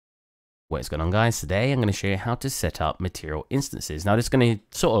What's going on, guys? Today I'm going to show you how to set up material instances. Now this is going to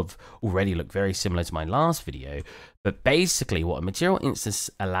sort of already look very similar to my last video, but basically what a material instance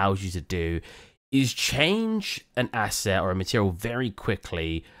allows you to do is change an asset or a material very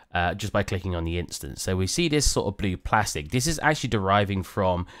quickly just by clicking on the instance. So we see this sort of blue plastic. This is actually deriving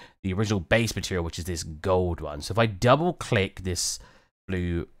from the original base material, which is this gold one. So if I double click this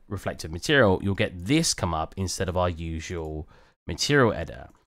blue reflective material, you'll get this come up instead of our usual material editor.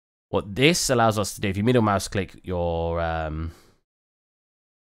 What this allows us to do, if you middle mouse click your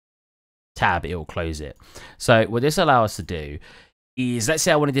tab, it will close it. So what this allows us to do is, let's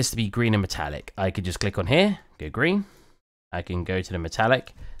say I wanted this to be green and metallic. I could just click on here, go green. I can go to the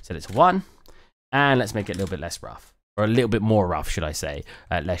metallic, set it to 1, and let's make it a little bit less rough, or a little bit more rough, should I say,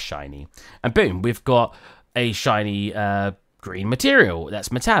 less shiny. And boom, we've got a shiny green material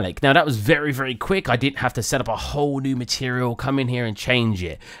that's metallic. Now that was very, very quick. I didn't have to set up a whole new material, come in here and change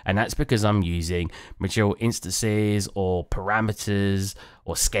it. And that's because I'm using material instances or parameters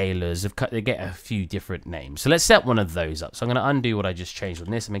or scalars. They get a few different names. So let's set one of those up. So I'm going to undo what I just changed on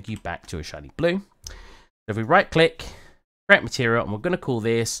this and make you back to a shiny blue. So if we right click, create material, and we're going to call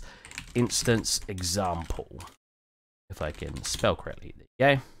this instance example. If I can spell correctly. There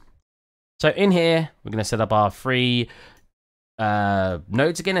you go. So in here, we're going to set up our free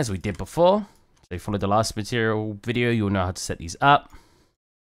nodes again, as we did before. So if you followed the last material video, you'll know how to set these up.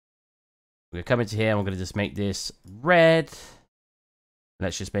 We're going to come into here and we're going to just make this red.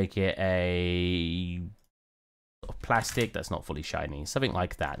 Let's just make it a sort of plastic that's not fully shiny, something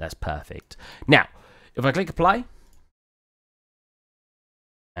like that. That's perfect. Now if I click apply,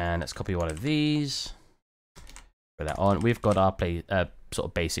 and let's copy one of these, put that on, we've got our sort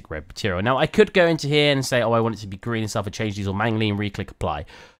of basic red material. Now I could go into here and say, oh, I want it to be green and stuff, and change these all manually and re-click apply,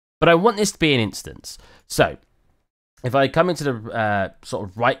 but I want this to be an instance. So if I come into the sort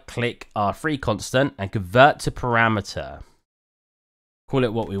of right click our free constant and convert to parameter, call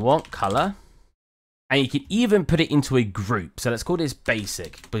it what we want, color, and you can even put it into a group. So let's call this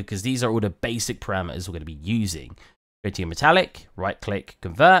basic, because these are all the basic parameters we're going to be using. Go to your metallic, right click,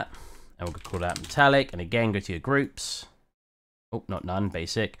 convert, and we're going to call that metallic, and again go to your groups. Oh, not none,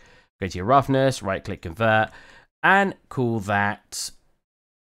 basic. Go to your roughness, right click, convert, and call that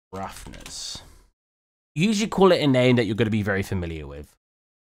roughness. Usually call it a name that you're going to be very familiar with.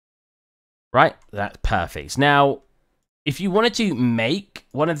 Right? That's perfect. Now, if you wanted to make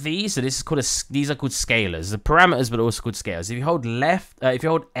one of these, so this is called these are called scalars. The parameters, but also called scalars. If you hold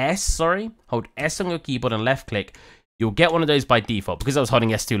hold S on your keyboard and left click, you'll get one of those by default. Because I was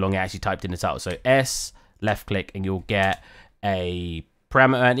holding S too long, I actually typed in the title. So S, left click, and you'll get a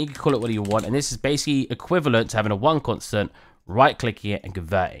parameter, and you can call it what you want. And this is basically equivalent to having a one constant, right clicking it and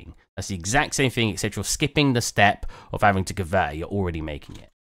converting. That's the exact same thing, except you're skipping the step of having to convert. You're already making it.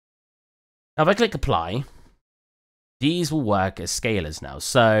 Now if I click apply, these will work as scalars now.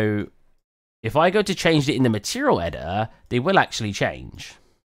 So if I go to change it in the material editor, they will actually change,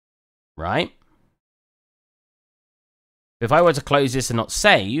 right? If I were to close this and not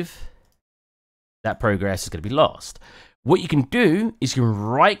save, that progress is going to be lost. What you can do is you can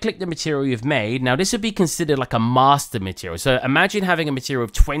right click the material you've made. Now this would be considered like a master material. So imagine having a material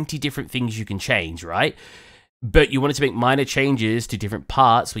of 20 different things you can change, right? But you wanted to make minor changes to different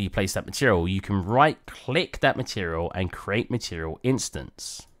parts where you place that material. You can right click that material and create material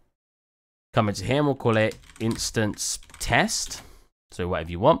instance. Come into here and we'll call it instance test. So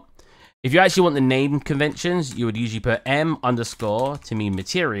whatever you want. If you actually want the name conventions, you would usually put M underscore to mean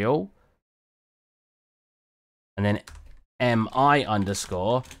material, and then MI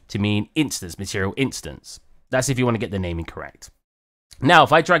underscore to mean instance, material instance. That's if you want to get the naming correct. Now,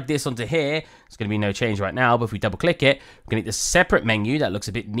 if I drag this onto here, it's going to be no change right now, but if we double click it, we're going to get this separate menu that looks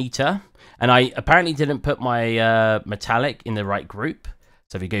a bit neater. And I apparently didn't put my metallic in the right group.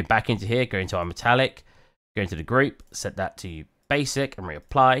 So if you go back into here, go into our metallic, go into the group, set that to basic and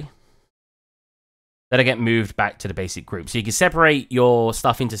reapply. That'll get moved back to the basic group. So you can separate your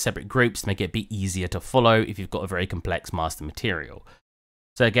stuff into separate groups to make it a bit easier to follow if you've got a very complex master material.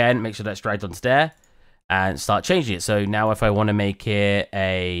 So again, make sure that's dragged onto there and start changing it. So now if I want to make it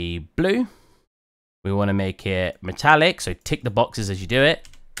a blue, we want to make it metallic. So tick the boxes as you do it.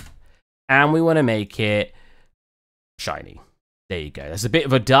 And we want to make it shiny. There you go. That's a bit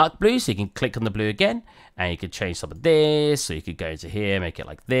of a dark blue, so you can click on the blue again, and you can change some of this. So you could go into here, make it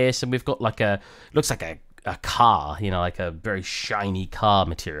like this, and we've got like looks like a car, you know, like a very shiny car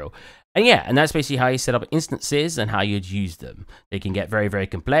material. And yeah, and that's basically how you set up instances and how you'd use them. They can get very, very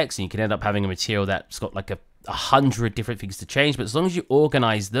complex, and you can end up having a material that's got like 100 different things to change. But as long as you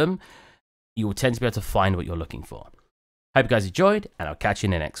organize them, you will tend to be able to find what you're looking for. Hope you guys enjoyed, and I'll catch you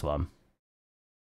in the next one.